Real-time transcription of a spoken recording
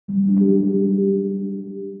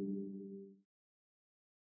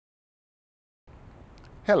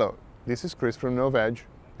Hello, this is Chris from Novedge,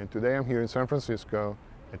 and today I'm here in San Francisco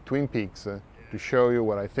at Twin Peaks to show you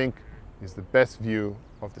what I think is the best view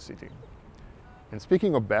of the city. And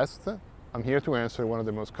speaking of best, I'm here to answer one of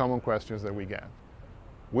the most common questions that we get.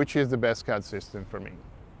 Which is the best CAD system for me?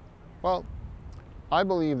 Well, I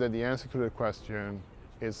believe that the answer to the question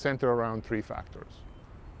is centered around three factors.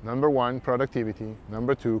 Number one, productivity.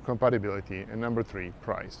 Number two, compatibility. And number three,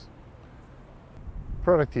 price.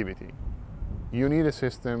 Productivity. You need a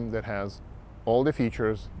system that has all the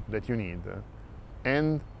features that you need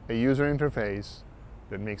and a user interface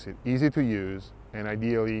that makes it easy to use and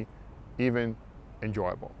ideally even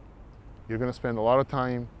enjoyable. You're going to spend a lot of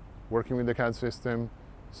time working with the CAD system,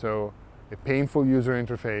 so a painful user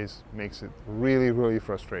interface makes it really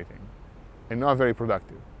frustrating and not very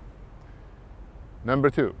productive. Number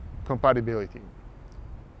two, compatibility.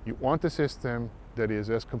 You want a system that is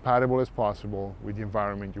as compatible as possible with the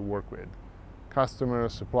environment you work with.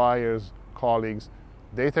 Customers, suppliers, colleagues,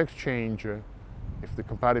 data exchange, if the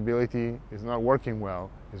compatibility is not working well,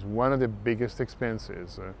 is one of the biggest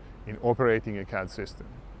expenses in operating a CAD system.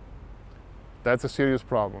 That's a serious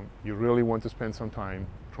problem. You really want to spend some time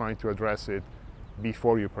trying to address it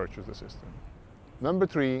before you purchase the system. Number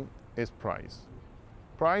three is price.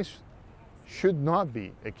 Price should not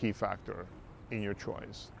be a key factor in your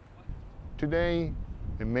choice. Today,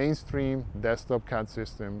 the mainstream desktop CAD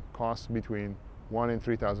system costs between $1,000 and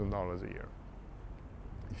 $3,000 a year.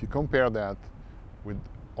 If you compare that with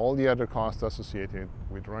all the other costs associated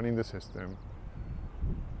with running the system,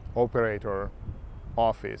 operator,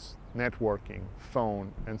 office, networking,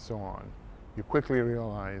 phone, and so on, you quickly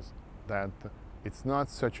realize that it's not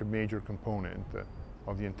such a major component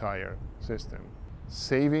of the entire system.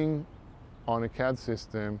 Saving on a CAD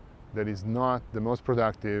system that is not the most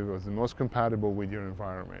productive or the most compatible with your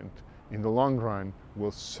environment, in the long run,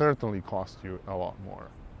 will certainly cost you a lot more.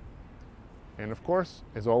 And of course,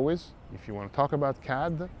 as always, if you want to talk about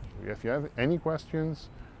CAD, if you have any questions,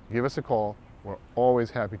 give us a call. We're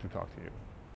always happy to talk to you.